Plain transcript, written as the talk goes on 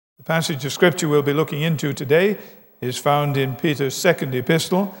The passage of Scripture we'll be looking into today is found in Peter's second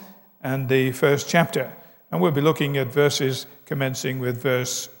epistle and the first chapter. And we'll be looking at verses commencing with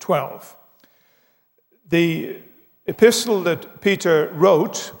verse 12. The epistle that Peter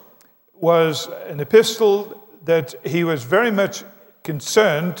wrote was an epistle that he was very much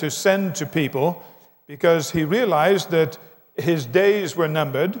concerned to send to people because he realized that his days were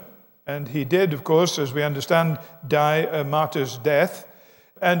numbered, and he did, of course, as we understand, die a martyr's death.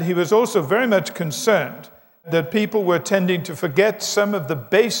 And he was also very much concerned that people were tending to forget some of the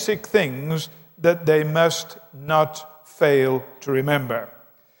basic things that they must not fail to remember.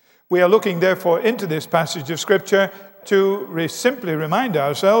 We are looking, therefore, into this passage of Scripture to simply remind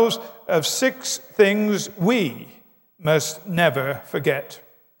ourselves of 6 things we must never forget.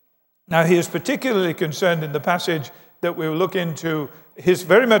 Now, he is particularly concerned in the passage that we will look into. He's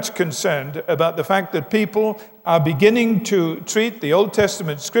very much concerned about the fact that people are beginning to treat the Old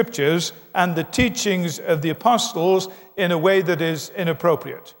Testament Scriptures and the teachings of the apostles in a way that is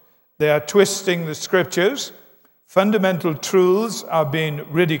inappropriate. They are twisting the Scriptures. Fundamental truths are being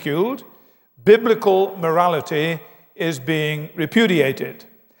ridiculed. Biblical morality is being repudiated.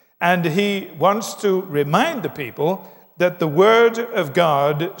 And he wants to remind the people that the Word of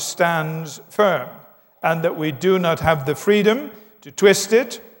God stands firm and that we do not have the freedom to twist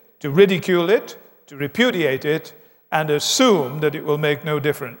it, to ridicule it, to repudiate it, and assume that it will make no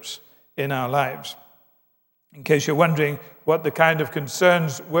difference in our lives. In case you're wondering what the kind of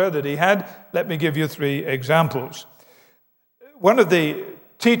concerns were that he had, let me give you 3 examples. One of the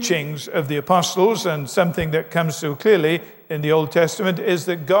teachings of the apostles, and something that comes so clearly in the Old Testament, is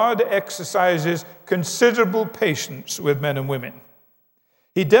that God exercises considerable patience with men and women.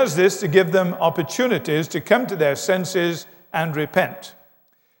 He does this to give them opportunities to come to their senses and repent.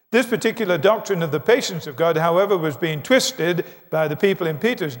 This particular doctrine of the patience of God, however, was being twisted by the people in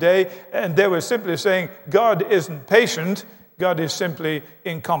Peter's day, and they were simply saying, God isn't patient, God is simply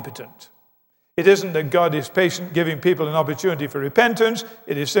incompetent. It isn't that God is patient, giving people an opportunity for repentance.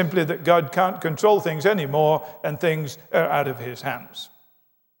 It is simply that God can't control things anymore, and things are out of his hands.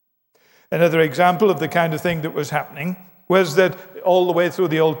 Another example of the kind of thing that was happening was that all the way through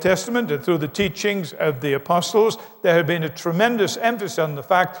the Old Testament and through the teachings of the apostles, there had been a tremendous emphasis on the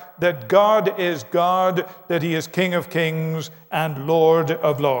fact that God is God, that he is King of kings and Lord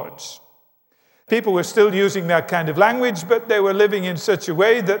of lords. People were still using that kind of language, but they were living in such a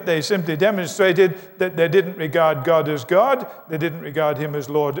way that they simply demonstrated that they didn't regard God as God, they didn't regard him as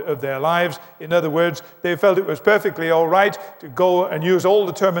Lord of their lives. In other words, they felt it was perfectly all right to go and use all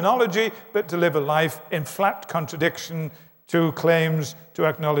the terminology, but to live a life in flat contradiction to claims to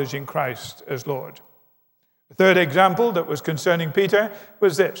acknowledging Christ as Lord. The third example that was concerning Peter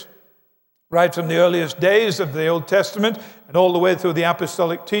was this. Right from the earliest days of the Old Testament and all the way through the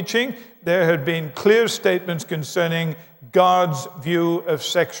apostolic teaching, there had been clear statements concerning God's view of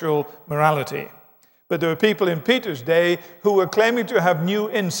sexual morality. But there were people in Peter's day who were claiming to have new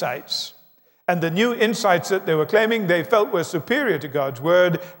insights. And the new insights that they were claiming they felt were superior to God's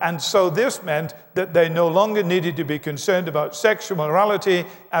word, and so this meant that they no longer needed to be concerned about sexual morality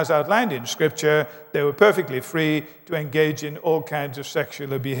as outlined in Scripture. They were perfectly free to engage in all kinds of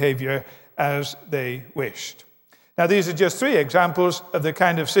sexual behavior as they wished. Now, these are just 3 examples of the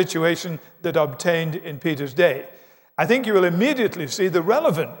kind of situation that obtained in Peter's day. I think you will immediately see the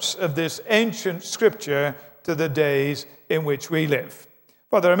relevance of this ancient Scripture to the days in which we live.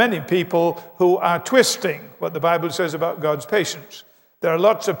 For there are many people who are twisting what the Bible says about God's patience. There are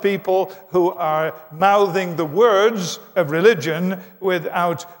lots of people who are mouthing the words of religion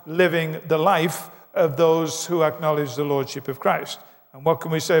without living the life of those who acknowledge the Lordship of Christ. And what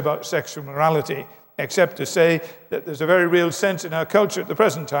can we say about sexual morality, except to say that there's a very real sense in our culture at the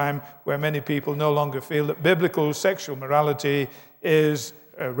present time where many people no longer feel that biblical sexual morality is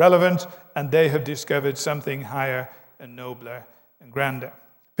relevant, and they have discovered something higher and nobler and grander.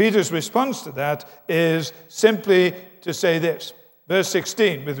 Peter's response to that is simply to say this. Verse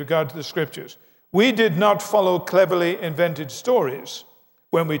 16, with regard to the Scriptures. We did not follow cleverly invented stories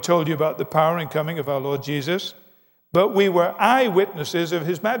when we told you about the power and coming of our Lord Jesus, but we were eyewitnesses of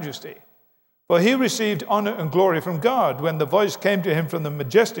his majesty. For he received honor and glory from God when the voice came to him from the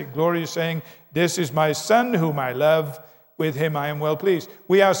majestic glory, saying, This is my Son whom I love, with him I am well pleased.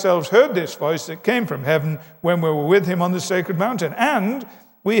 We ourselves heard this voice that came from heaven when we were with him on the sacred mountain, and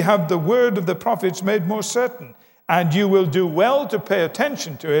we have the word of the prophets made more certain, and you will do well to pay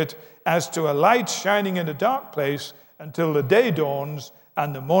attention to it as to a light shining in a dark place until the day dawns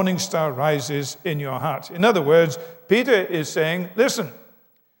and the morning star rises in your heart. In other words, Peter is saying, listen,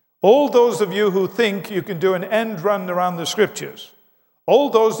 all those of you who think you can do an end run around the Scriptures, All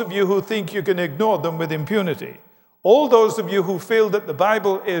those of you who think you can ignore them with impunity, all those of you who feel that the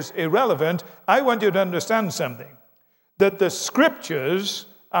Bible is irrelevant, I want you to understand something. That the Scriptures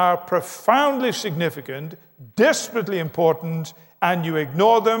are profoundly significant, desperately important, and you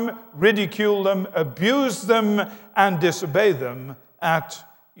ignore them, ridicule them, abuse them, and disobey them at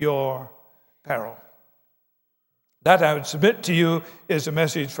your peril. That, I would submit to you, is a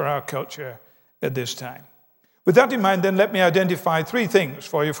message for our culture at this time. With that in mind, then, let me identify 3 things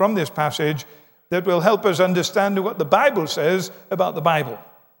for you from this passage that will help us understand what the Bible says about the Bible,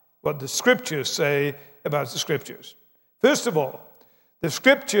 what the Scriptures say about the Scriptures. First of all, the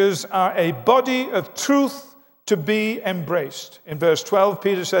Scriptures are a body of truth to be embraced. In verse 12,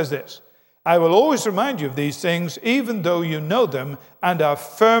 Peter says this, I will always remind you of these things, even though you know them and are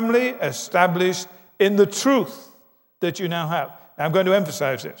firmly established in the truth that you now have. Now, I'm going to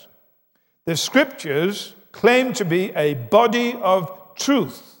emphasize this. The Scriptures claim to be a body of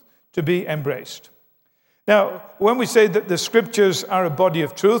truth to be embraced. Now, when we say that the Scriptures are a body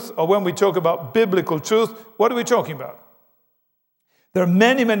of truth, or when we talk about biblical truth, what are we talking about? There are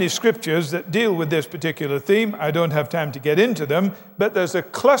many, many Scriptures that deal with this particular theme. I don't have time to get into them, but there's a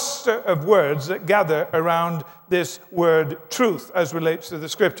cluster of words that gather around this word truth as relates to the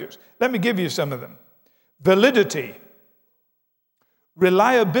Scriptures. Let me give you some of them. Validity,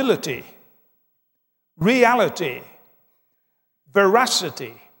 reliability, reality,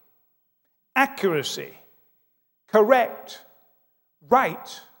 veracity, accuracy, correct,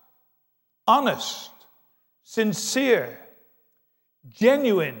 right, honest, sincere,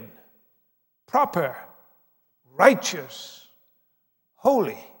 genuine, proper, righteous,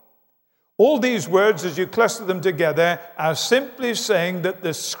 holy. All these words, as you cluster them together, are simply saying that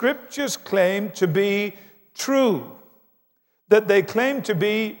the Scriptures claim to be true, that they claim to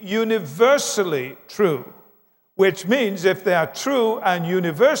be universally true, which means if they are true and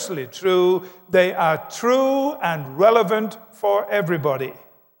universally true, they are true and relevant for everybody.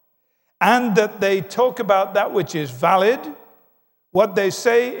 And that they talk about that which is valid. What they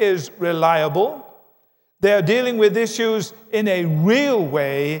say is reliable. They are dealing with issues in a real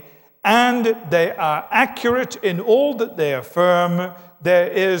way, and they are accurate in all that they affirm. There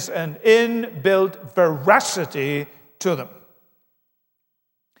is an inbuilt veracity to them.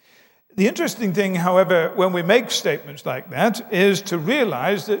 The interesting thing, however, when we make statements like that, is to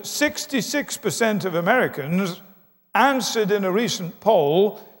realize that 66% of Americans answered in a recent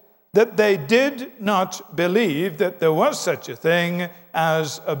poll that they did not believe that there was such a thing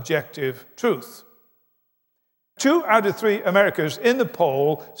as objective truth. 2 out of 3 Americans in the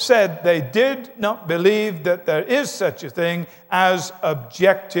poll said they did not believe that there is such a thing as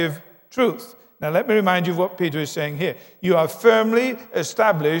objective truth. Now, let me remind you of what Peter is saying here. You are firmly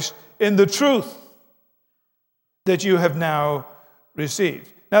established in the truth that you have now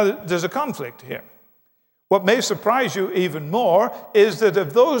received. Now, there's a conflict here. What may surprise you even more is that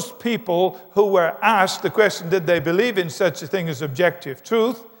of those people who were asked the question, did they believe in such a thing as objective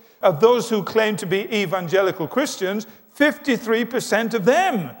truth, of those who claim to be evangelical Christians, 53% of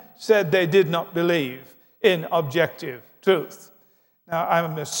them said they did not believe in objective truth. Now,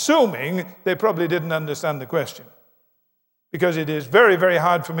 I'm assuming they probably didn't understand the question, because it is very, very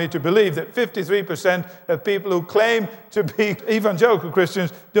hard for me to believe that 53% of people who claim to be evangelical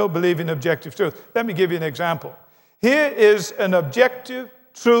Christians don't believe in objective truth. Let me give you an example. Here is an objective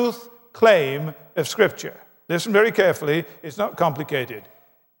truth claim of Scripture. Listen very carefully. It's not complicated.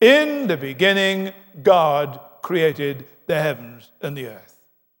 In the beginning, God created the heavens and the earth.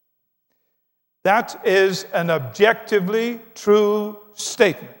 That is an objectively true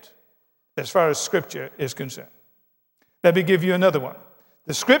statement as far as Scripture is concerned. Let me give you another one.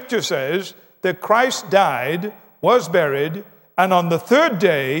 The Scripture says that Christ died, was buried, and on the 3rd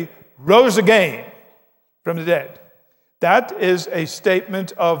day rose again from the dead. That is a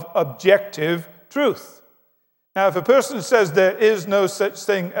statement of objective truth. Now, if a person says there is no such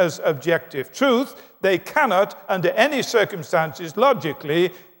thing as objective truth, they cannot, under any circumstances,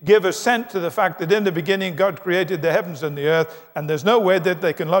 logically give assent to the fact that in the beginning God created the heavens and the earth, and there's no way that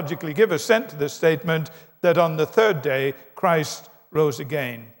they can logically give assent to the statement that on the 3rd day Christ rose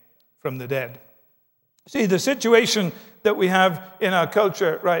again from the dead. See, the situation that we have in our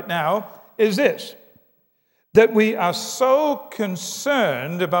culture right now is this, that we are so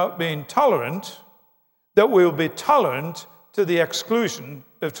concerned about being tolerant that we will be tolerant to the exclusion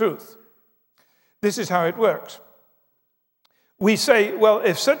of truth. This is how it works. We say, well,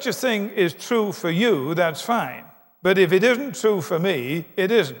 if such a thing is true for you, that's fine. But if it isn't true for me,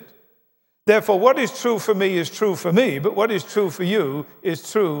 it isn't. Therefore, what is true for me is true for me, but what is true for you is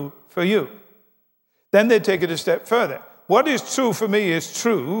true for you. Then they take it a step further. what is true for me is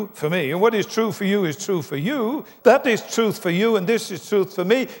true for me, and what is true for you is true for you. That is truth for you, and this is truth for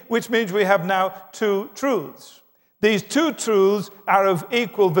me, which means we have now two truths. These two truths are of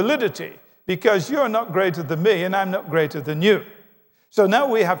equal validity, because you're not greater than me, and I'm not greater than you. So now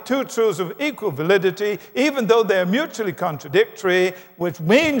we have two truths of equal validity, even though they're mutually contradictory, which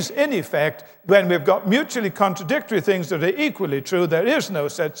means, in effect, when we've got mutually contradictory things that are equally true, there is no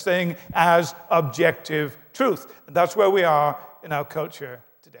such thing as objective truth. And that's where we are in our culture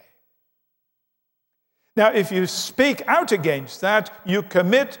today. Now, if you speak out against that, you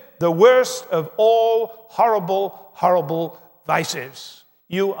commit the worst of all horrible, horrible vices.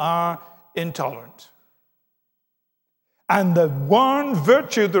 You are intolerant. And the one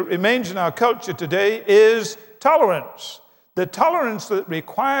virtue that remains in our culture today is tolerance. The tolerance that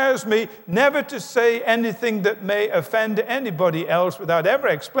requires me never to say anything that may offend anybody else without ever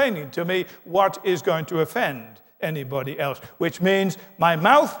explaining to me what is going to offend anybody else, which means my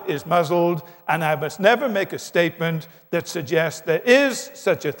mouth is muzzled and I must never make a statement that suggests there is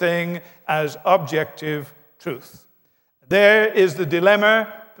such a thing as objective truth. There is the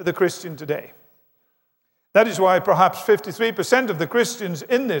dilemma for the Christian today. That is why perhaps 53% of the Christians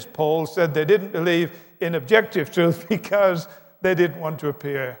in this poll said they didn't believe in objective truth because they didn't want to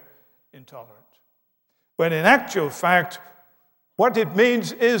appear intolerant. When in actual fact, what it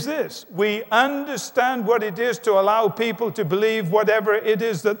means is this: we understand what it is to allow people to believe whatever it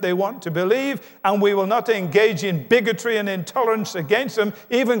is that they want to believe, and we will not engage in bigotry and intolerance against them.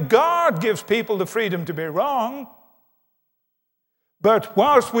 Even God gives people the freedom to be wrong. But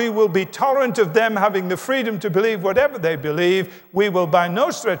whilst we will be tolerant of them having the freedom to believe whatever they believe, we will by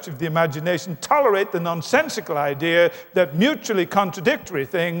no stretch of the imagination tolerate the nonsensical idea that mutually contradictory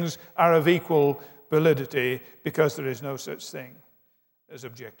things are of equal validity, because there is no such thing as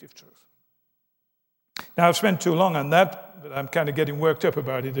objective truth. Now, I've spent too long on that, but I'm kind of getting worked up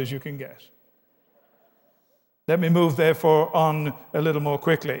about it, as you can guess. Let me move, therefore, on a little more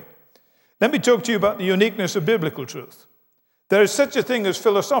quickly. Let me talk to you about the uniqueness of biblical truth. There is such a thing as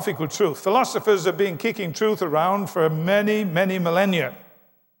philosophical truth. Philosophers have been kicking truth around for many, many millennia.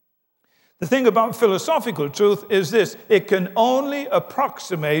 The thing about philosophical truth is this: it can only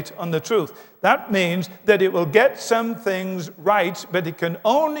approximate on the truth. That means that it will get some things right, but it can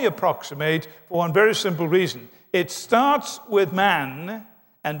only approximate for one very simple reason. It starts with man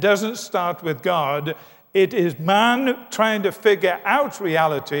and doesn't start with God. It is man trying to figure out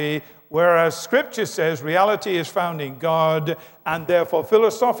reality, whereas Scripture says reality is found in God, and therefore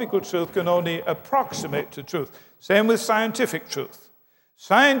philosophical truth can only approximate to truth. Same with scientific truth.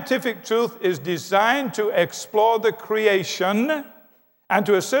 Scientific truth is designed to explore the creation and,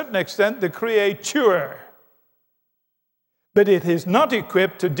 to a certain extent, the creature. But it is not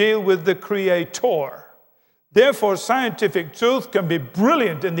equipped to deal with the creator. Therefore, scientific truth can be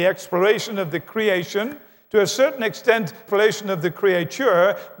brilliant in the exploration of the creation, to a certain extent, exploration of the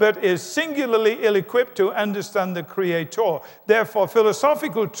creature, but is singularly ill-equipped to understand the creator. Therefore,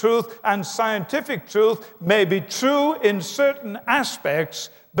 philosophical truth and scientific truth may be true in certain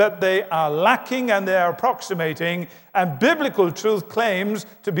aspects, but they are lacking and they are approximating, and biblical truth claims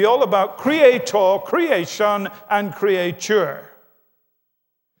to be all about creator, creation, and creature.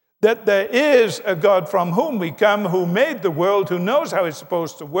 That there is a God from whom we come, who made the world, who knows how it's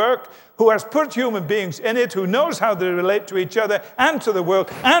supposed to work, who has put human beings in it, who knows how they relate to each other and to the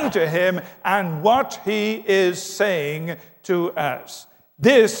world and to him, and what he is saying to us.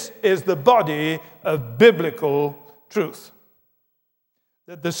 This is the body of biblical truth.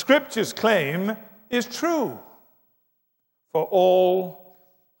 That the Scriptures claim is true for all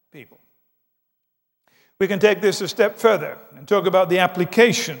people. We can take this a step further and talk about the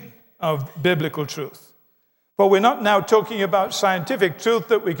application of biblical truth. For we're not now talking about scientific truth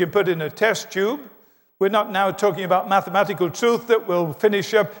that we can put in a test tube. We're not now talking about mathematical truth that will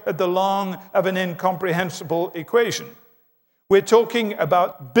finish up at the long of an incomprehensible equation. We're talking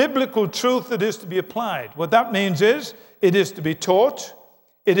about biblical truth that is to be applied. What that means is it is to be taught,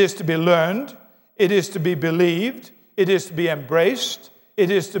 it is to be learned, it is to be believed, it is to be embraced, it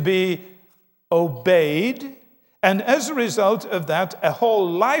is to be obeyed, and as a result of that, a whole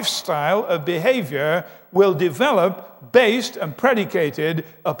lifestyle of behavior will develop based and predicated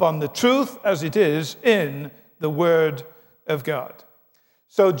upon the truth as it is in the Word of God.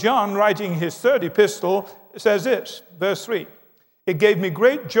 So John, writing his third epistle, says this, verse 3, "It gave me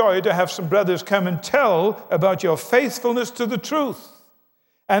great joy to have some brothers come and tell about your faithfulness to the truth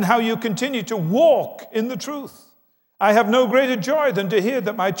and how you continue to walk in the truth. I have no greater joy than to hear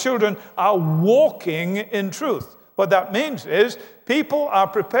that my children are walking in truth." What that means is people are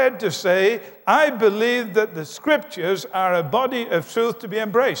prepared to say, I believe that the Scriptures are a body of truth to be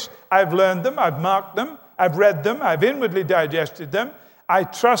embraced. I've learned them, I've marked them, I've read them, I've inwardly digested them. I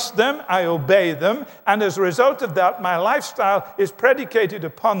trust them, I obey them, and as a result of that, my lifestyle is predicated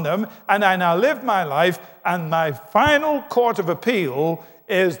upon them, and I now live my life, and my final court of appeal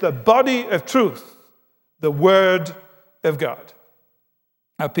is the body of truth, the Word of God.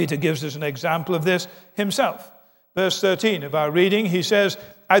 Now, Peter gives us an example of this himself. Verse 13 of our reading, he says,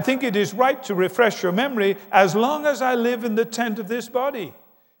 I think it is right to refresh your memory as long as I live in the tent of this body,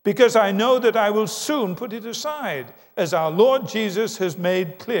 because I know that I will soon put it aside, as our Lord Jesus has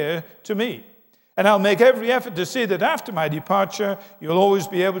made clear to me. And I'll make every effort to see that after my departure, you'll always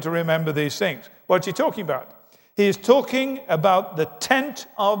be able to remember these things. What's he talking about? He is talking about the tent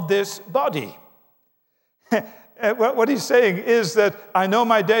of this body. What he's saying is that I know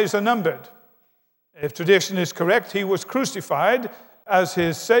my days are numbered. If tradition is correct, he was crucified as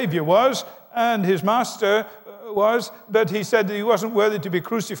his Savior was, and his master was, but he said that he wasn't worthy to be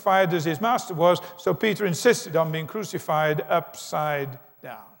crucified as his master was, so Peter insisted on being crucified upside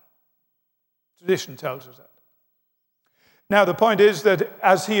down. Tradition tells us that. Now, the point is that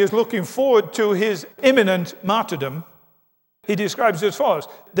as he is looking forward to his imminent martyrdom, he describes it as follows: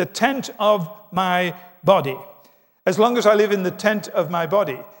 the tent of my body. As long as I live in the tent of my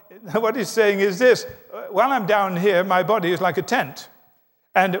body. What he's saying is this: while I'm down here, my body is like a tent.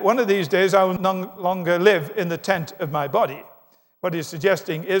 And one of these days, I will no longer live in the tent of my body. What he's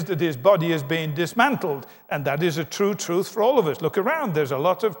suggesting is that his body is being dismantled. And that is a true truth for all of us. Look around. There's a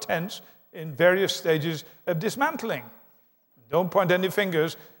lot of tents in various stages of dismantling. Don't point any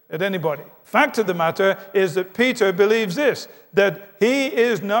fingers at anybody. Fact of the matter is that Peter believes this, that he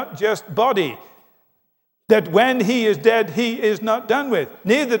is not just body, that when he is dead, he is not done with.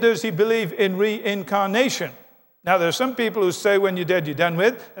 Neither does he believe in reincarnation. Now, there are some people who say when you're dead, you're done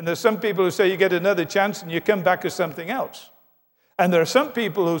with, and there's some people who say you get another chance and you come back as something else. And there are some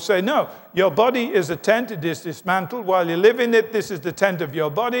people who say, no, your body is a tent, it is dismantled. While you live in it, this is the tent of your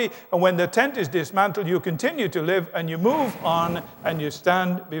body, and when the tent is dismantled, you continue to live, and you move on, and you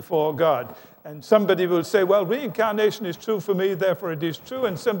stand before God. And somebody will say, well, reincarnation is true for me, therefore it is true.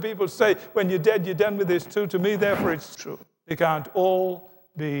 And some people say, when you're dead, you're done with it, it's true to me, therefore it's true. They can't all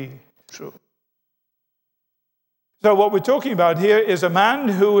be true. So what we're talking about here is a man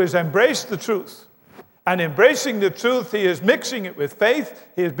who has embraced the truth. And embracing the truth, he is mixing it with faith,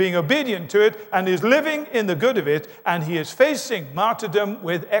 he is being obedient to it, and is living in the good of it, and he is facing martyrdom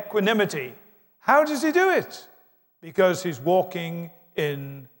with equanimity. How does he do it? Because he's walking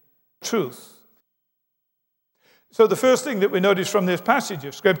in truth. So the first thing that we notice from this passage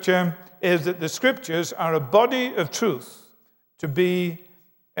of Scripture is that the Scriptures are a body of truth to be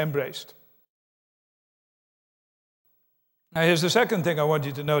embraced. Now here's the second thing I want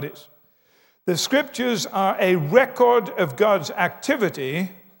you to notice. The Scriptures are a record of God's activity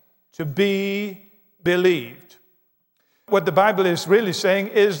to be believed. What the Bible is really saying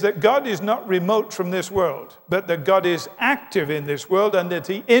is that God is not remote from this world, but that God is active in this world and that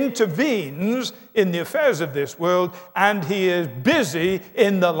he intervenes in the affairs of this world, and he is busy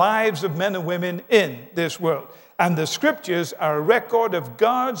in the lives of men and women in this world. And the Scriptures are a record of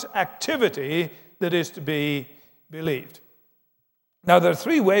God's activity that is to be believed. Now, there are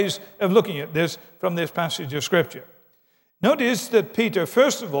three ways of looking at this from this passage of Scripture. Notice that Peter,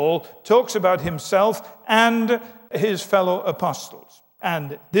 first of all, talks about himself and his fellow apostles.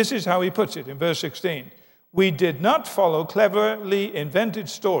 And this is how he puts it in verse 16. We did not follow cleverly invented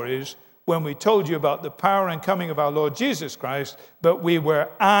stories when we told you about the power and coming of our Lord Jesus Christ, but we were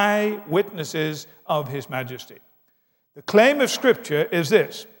eyewitnesses of his majesty. The claim of Scripture is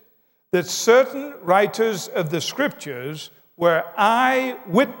this, that certain writers of the Scriptures were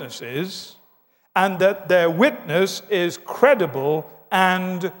eyewitnesses, and that their witness is credible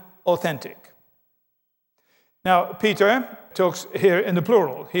and authentic. Now, Peter talks here in the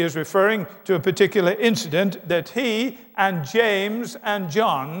plural. He is referring to a particular incident that he and James and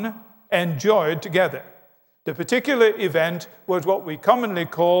John enjoyed together. The particular event was what we commonly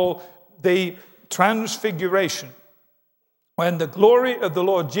call the Transfiguration, when the glory of the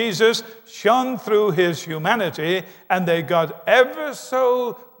Lord Jesus shone through his humanity, and they got ever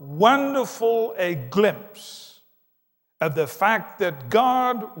so wonderful a glimpse of the fact that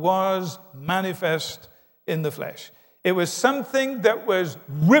God was manifest in the flesh. It was something that was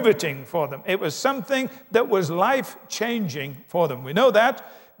riveting for them. It was something that was life-changing for them. We know that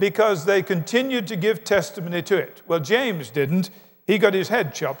because they continued to give testimony to it. Well, James didn't. He got his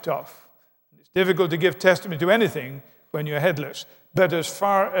head chopped off. It's difficult to give testimony to anything when you're headless. But as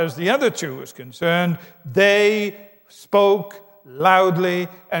far as the other two was concerned, they spoke loudly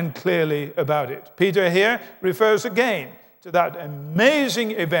and clearly about it. Peter here refers again to that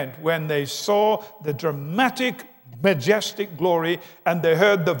amazing event when they saw the dramatic, majestic glory, and they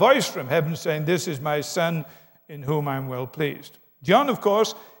heard the voice from heaven saying, "This is my Son, in whom I'm well pleased." John, of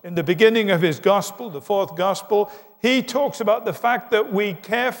course, in the beginning of his gospel, the fourth gospel, he talks about the fact that we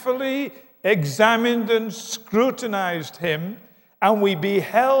carefully examined and scrutinized him, and we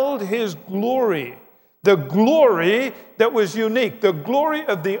beheld his glory, the glory that was unique, the glory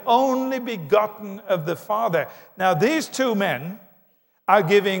of the only begotten of the Father. Now, these two men are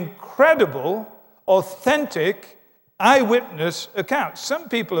giving credible, authentic, eyewitness accounts. Some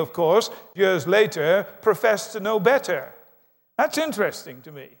people, of course, years later, profess to know better. That's interesting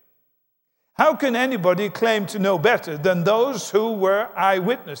to me. How can anybody claim to know better than those who were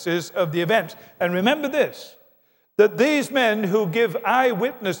eyewitnesses of the event? And remember this, that these men who give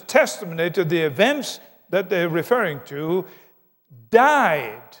eyewitness testimony to the events that they're referring to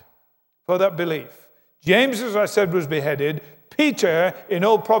died for that belief. James, as I said, was beheaded. Peter, in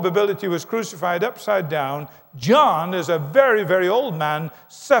all probability, was crucified upside down. John, as a very, very old man,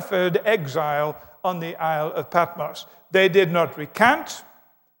 suffered exile on the Isle of Patmos. They did not recant.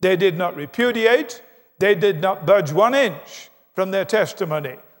 They did not repudiate. They did not budge 1 inch from their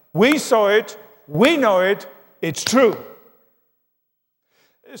testimony. We saw it. We know it. It's true.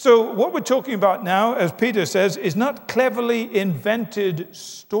 So what we're talking about now, as Peter says, is not cleverly invented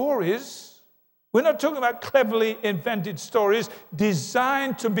stories. We're not talking about cleverly invented stories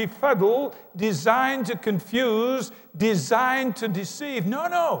designed to befuddle, designed to confuse, designed to deceive.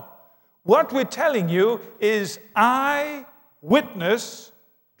 No. What we're telling you is eyewitness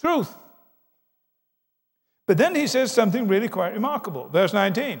truth. But then he says something really quite remarkable. Verse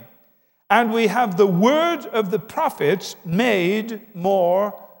 19. And we have the word of the prophets made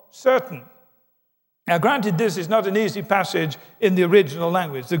more certain. Now, granted, this is not an easy passage in the original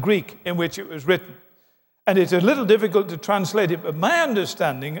language, the Greek in which it was written. And it's a little difficult to translate it, but my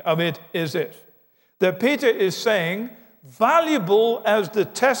understanding of it is this, that Peter is saying, valuable as the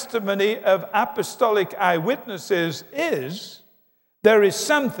testimony of apostolic eyewitnesses is, there is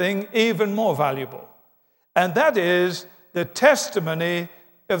something even more valuable. And that is the testimony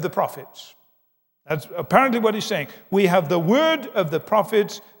of the prophets. That's apparently what he's saying. We have the word of the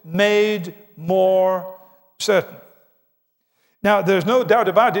prophets made more certain. Now, there's no doubt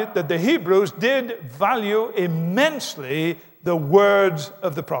about it that the Hebrews did value immensely the words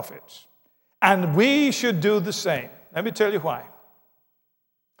of the prophets. And we should do the same. Let me tell you why.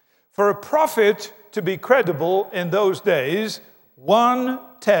 For a prophet to be credible in those days, one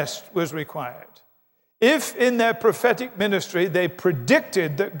test was required. If in their prophetic ministry they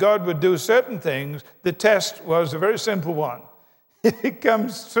predicted that God would do certain things, the test was a very simple one. If it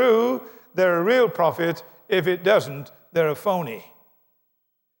comes true, they're a real prophet. If it doesn't, they're a phony.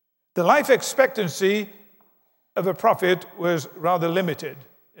 The life expectancy of a prophet was rather limited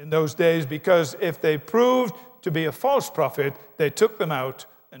in those days because if they proved to be a false prophet, they took them out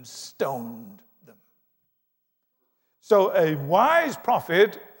and stoned them. So a wise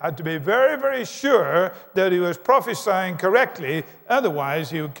prophet had to be very, very sure that he was prophesying correctly,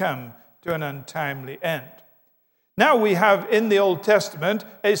 otherwise he would come to an untimely end. Now we have in the Old Testament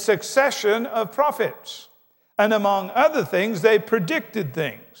a succession of prophets, and among other things, they predicted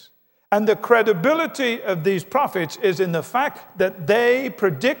things. And the credibility of these prophets is in the fact that they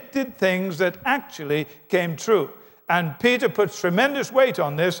predicted things that actually came true. And Peter puts tremendous weight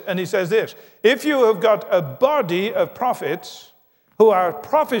on this, and he says this, if you have got a body of prophets who are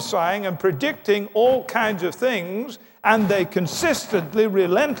prophesying and predicting all kinds of things, and they consistently,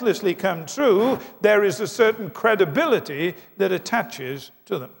 relentlessly come true, there is a certain credibility that attaches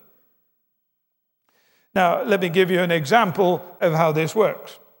to them. Now, let me give you an example of how this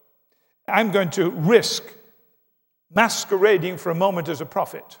works. I'm going to risk masquerading for a moment as a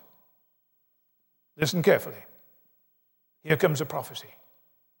prophet. Listen carefully. Here comes a prophecy.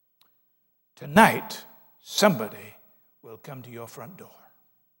 Tonight, somebody will come to your front door.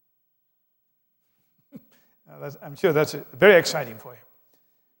 I'm sure that's very exciting for you.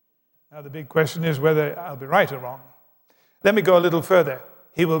 Now, the big question is whether I'll be right or wrong. Let me go a little further.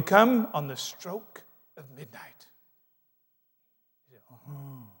 He will come on the stroke of midnight.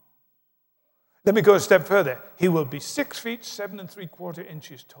 Let me go a step further. He will be 6 feet, 7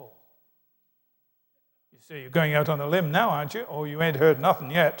 3/4 tall. You see, you're going out on a limb now, aren't you? Oh, you ain't heard nothing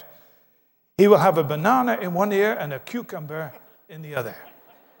yet. He will have a banana in one ear and a cucumber in the other.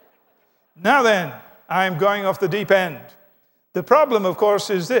 Now then, I'm going off the deep end. The problem, of course,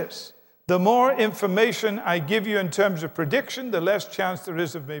 is this. The more information I give you in terms of prediction, the less chance there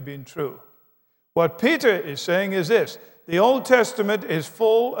is of me being true. What Peter is saying is this: the Old Testament is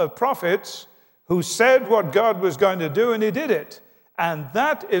full of prophets who said what God was going to do, and he did it. And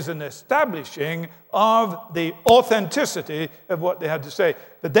that is an establishing of the authenticity of what they had to say.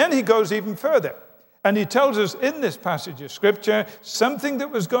 But then he goes even further, and he tells us in this passage of Scripture something that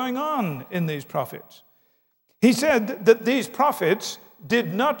was going on in these prophets. He said that these prophets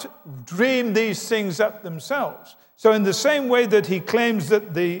did not dream these things up themselves. So in the same way that he claims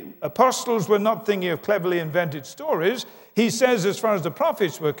that the apostles were not thinking of cleverly invented stories, he says, as far as the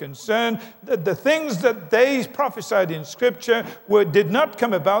prophets were concerned, that the things that they prophesied in Scripture did not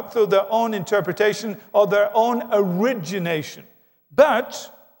come about through their own interpretation or their own origination.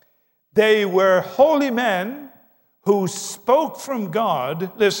 But they were holy men who spoke from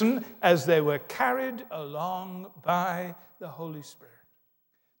God, listen, as they were carried along by the Holy Spirit.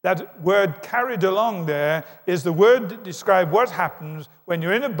 That word carried along there is the word that describes what happens when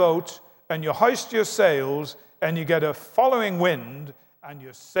you're in a boat and you hoist your sails and you get a following wind and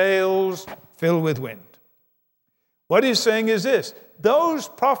your sails fill with wind. What he's saying is this: those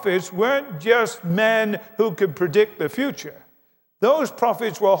prophets weren't just men who could predict the future. Those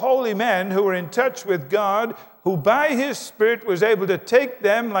prophets were holy men who were in touch with God, who by his Spirit was able to take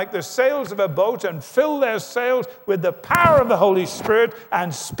them like the sails of a boat and fill their sails with the power of the Holy Spirit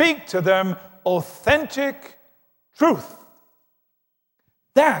and speak to them authentic truth.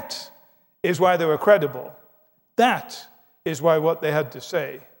 That is why they were credible. That is why what they had to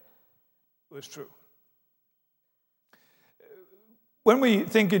say was true. When we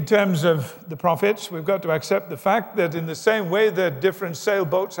think in terms of the prophets, we've got to accept the fact that in the same way that different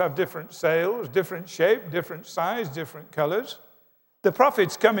sailboats have different sails, different shape, different size, different colors, the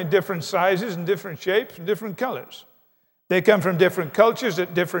prophets come in different sizes and different shapes and different colors. They come from different cultures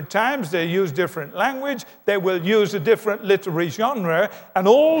at different times. They use different language. They will use a different literary genre. And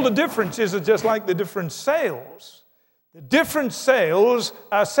all the differences are just like the different sails. The different sails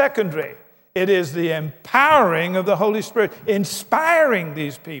are secondary. It is the empowering of the Holy Spirit, inspiring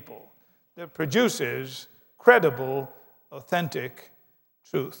these people, that produces credible, authentic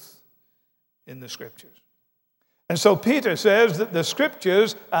truth in the Scriptures. And so Peter says that the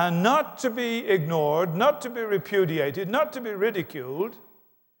Scriptures are not to be ignored, not to be repudiated, not to be ridiculed,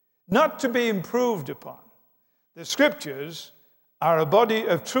 not to be improved upon. The Scriptures are a body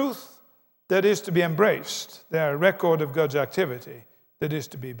of truth that is to be embraced. They are a record of God's activity that is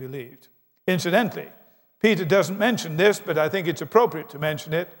to be believed. Incidentally, Peter doesn't mention this, but I think it's appropriate to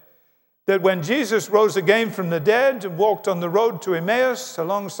mention it, that when Jesus rose again from the dead and walked on the road to Emmaus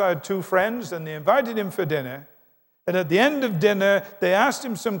alongside two friends, and they invited him for dinner, and at the end of dinner, they asked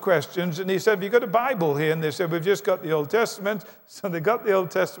him some questions, and he said, "Have you got a Bible here?" And they said, "We've just got the Old Testament." So they got the Old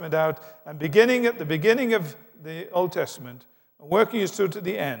Testament out, and beginning at the beginning of the Old Testament, working us through to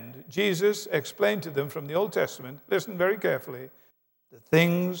the end, Jesus explained to them from the Old Testament, listen very carefully, the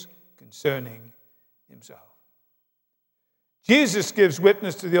things concerning himself. Jesus gives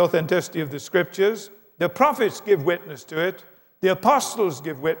witness to the authenticity of the Scriptures. The prophets give witness to it. The apostles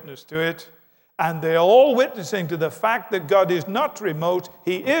give witness to it. And they're all witnessing to the fact that God is not remote.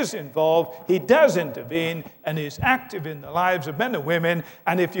 He is involved. He does intervene and is active in the lives of men and women.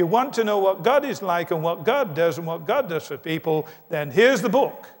 And if you want to know what God is like and what God does and what God does for people, then here's the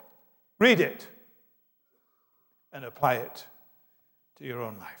book. Read it and apply it to your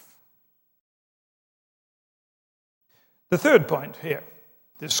own life. The third point here: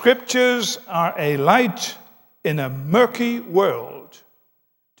 the Scriptures are a light in a murky world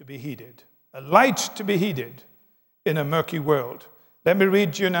to be heeded. A light to be heeded in a murky world. Let me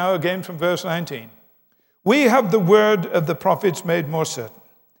read to you now again from verse 19. "We have the word of the prophets made more certain,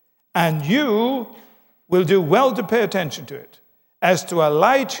 and you will do well to pay attention to it, as to a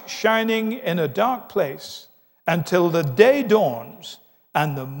light shining in a dark place until the day dawns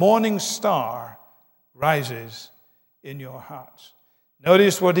and the morning star rises in your hearts."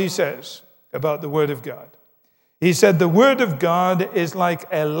 Notice what he says about the Word of God. He said the Word of God is like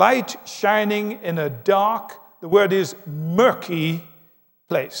a light shining in a dark, the word is murky,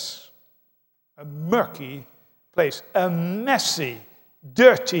 place. A murky place. A messy,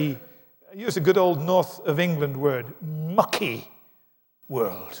 dirty, I use a good old north of England word, mucky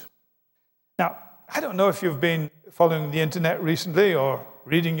world. Now, I don't know if you've been following the internet recently or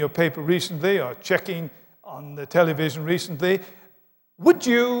reading your paper recently or checking on the television recently. Would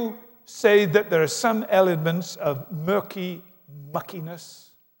you say that there are some elements of murky muckiness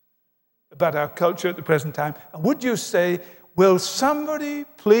about our culture at the present time? And would you say, will somebody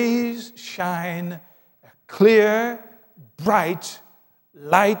please shine a clear, bright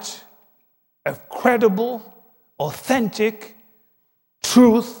light of credible, authentic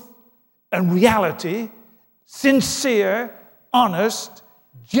truth and reality, sincere, honest,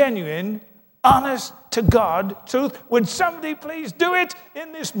 genuine, honest to God truth. Would somebody please do it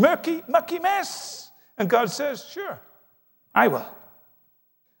in this murky, mucky mess? And God says, sure, I will.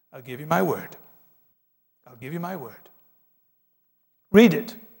 I'll give you my word. I'll give you my word. Read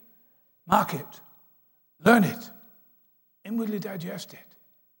it, mark it, learn it, inwardly digest it,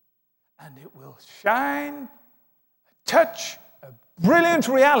 and it will shine, touch a brilliant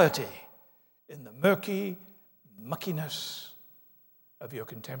reality in the murky muckiness of your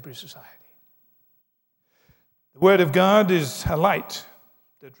contemporary society. The Word of God is a light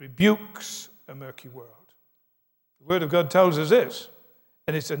that rebukes a murky world. The Word of God tells us this,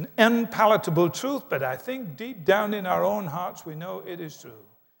 and it's an unpalatable truth, but I think deep down in our own hearts we know it is true.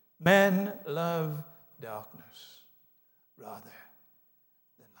 Men love darkness rather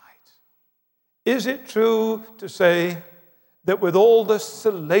than light. Is it true to say that with all the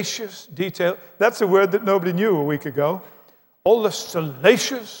salacious detail, that's a word that nobody knew a week ago, all the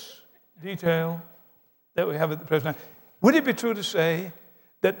salacious detail that we have at the present time, would it be true to say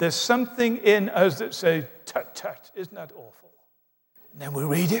that there's something in us that says, tut, tut, isn't that awful? And then we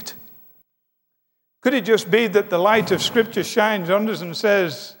read it. Could it just be that the light of Scripture shines on us and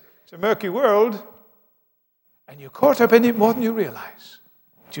says, it's a murky world, and you're caught up in it more than you realize?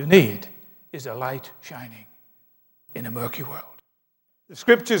 What you need is a light shining in a murky world. The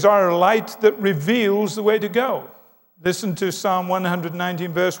Scriptures are a light that reveals the way to go. Listen to Psalm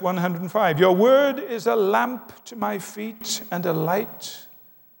 119, verse 105. Your word is a lamp to my feet and a light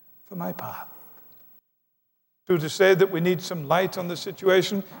for my path. True to say that we need some light on the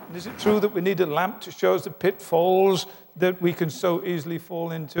situation? And is it true that we need a lamp to show us the pitfalls that we can so easily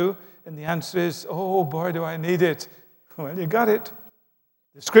fall into? And the answer is, oh boy, do I need it. Well, you got it.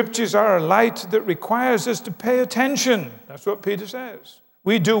 The Scriptures are a light that requires us to pay attention. That's what Peter says.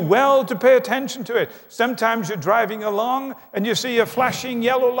 We do well to pay attention to it. Sometimes you're driving along and you see a flashing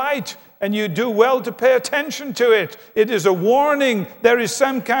yellow light, and you do well to pay attention to it. It is a warning. There is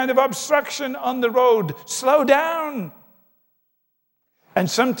some kind of obstruction on the road. Slow down. And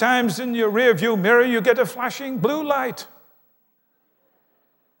sometimes in your rearview mirror you get a flashing blue light.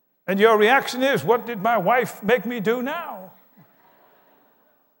 And your reaction is, what did my wife make me do now?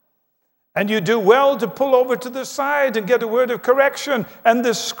 And you do well to pull over to the side and get a word of correction. And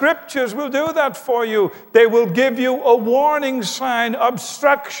the Scriptures will do that for you. They will give you a warning sign,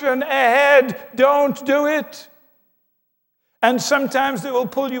 obstruction ahead, don't do it. And sometimes they will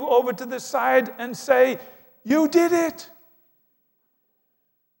pull you over to the side and say, you did it.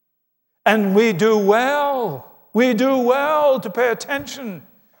 And we do well to pay attention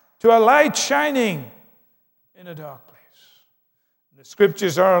to a light shining in a dark place. The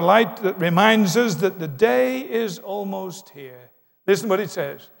Scriptures are a light that reminds us that the day is almost here. Listen what it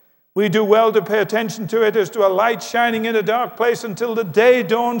says. We do well to pay attention to it as to a light shining in a dark place until the day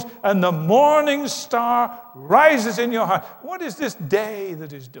dawns and the morning star rises in your heart. What is this day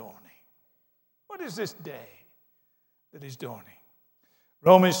that is dawning? What is this day that is dawning?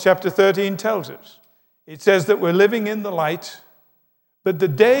 Romans chapter 13 tells us. It says that we're living in the light, but the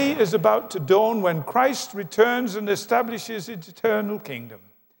day is about to dawn when Christ returns and establishes his eternal kingdom.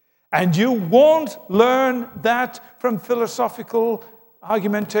 And you won't learn that from philosophical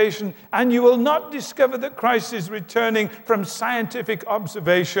argumentation, and you will not discover that Christ is returning from scientific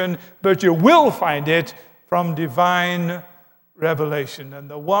observation, but you will find it from divine revelation. And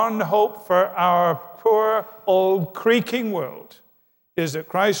the one hope for our poor, old, creaking world is that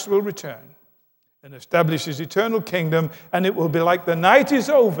Christ will return and establish his eternal kingdom, and it will be like the night is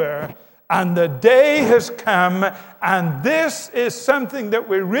over and the day has come. And this is something that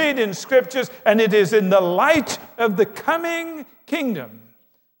we read in Scriptures, and it is in the light of the coming kingdom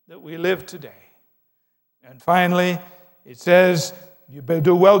that we live today. And finally, it says, you better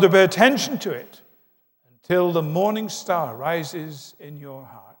do well to pay attention to it until the morning star rises in your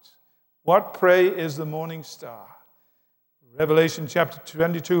heart. What, pray, is the morning star? Revelation chapter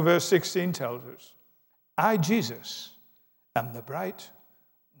 22, verse 16 tells us, I, Jesus, am the bright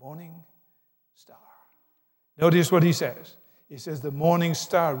morning star. Notice what he says. He says the morning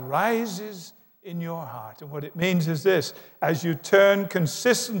star rises in your heart. And what it means is this: as you turn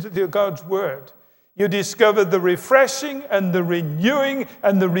consistently to God's word, you discover the refreshing and the renewing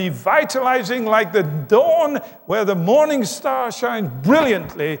and the revitalizing, like the dawn where the morning star shines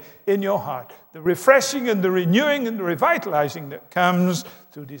brilliantly in your heart. The refreshing and the renewing and the revitalizing that comes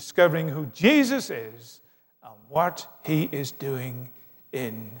through discovering who Jesus is and what he is doing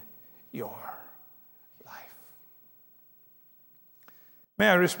in your life. May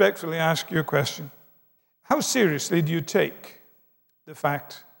I respectfully ask you a question? How seriously do you take the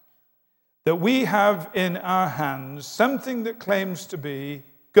fact that we have in our hands something that claims to be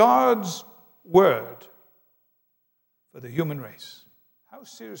God's word for the human race. How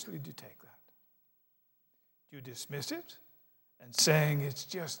seriously do you take that? Do you dismiss it and saying it's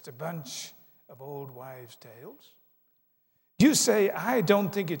just a bunch of old wives' tales? Do you say, I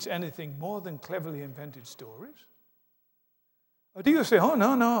don't think it's anything more than cleverly invented stories? Or do you say, oh,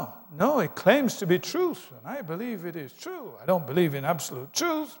 no, it claims to be truth, and I believe it is true. I don't believe in absolute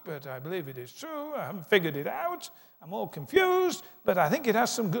truth, but I believe it is true. I haven't figured it out. I'm all confused, but I think it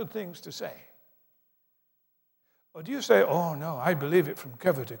has some good things to say. Or do you say, oh, no, I believe it from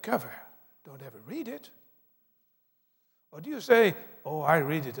cover to cover. Don't ever read it. Or do you say, oh, I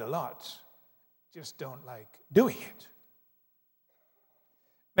read it a lot, just don't like doing it?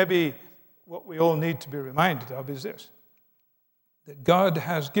 Maybe what we all need to be reminded of is this, that God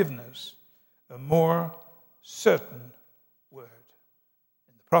has given us a more certain word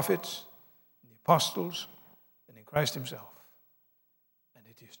in the prophets, in the apostles, and in Christ himself. And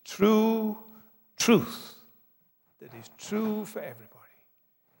it is true truth that is true for everybody,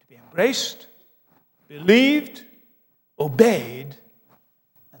 to be embraced, believed, obeyed,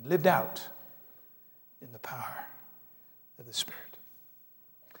 and lived out in the power of the Spirit.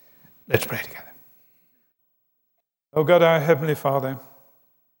 Let's pray together. Oh God, our Heavenly Father,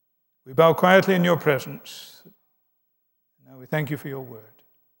 we bow quietly in your presence. Now we thank you for your word.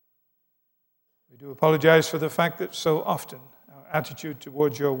 We do apologize for the fact that so often our attitude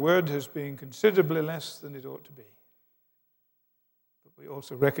towards your word has been considerably less than it ought to be. But we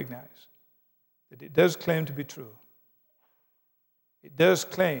also recognize that it does claim to be true. It does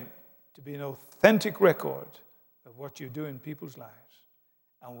claim to be an authentic record of what you do in people's lives.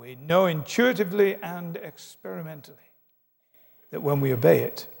 And we know intuitively and experimentally that when we obey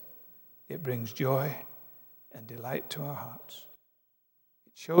it, it brings joy and delight to our hearts.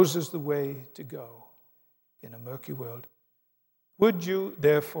 It shows us the way to go in a murky world. Would you,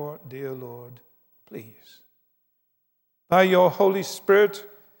 therefore, dear Lord, please, by your Holy Spirit,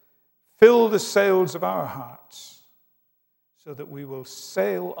 fill the sails of our hearts so that we will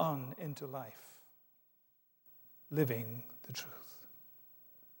sail on into life, living the truth.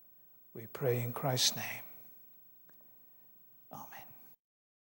 We pray in Christ's name.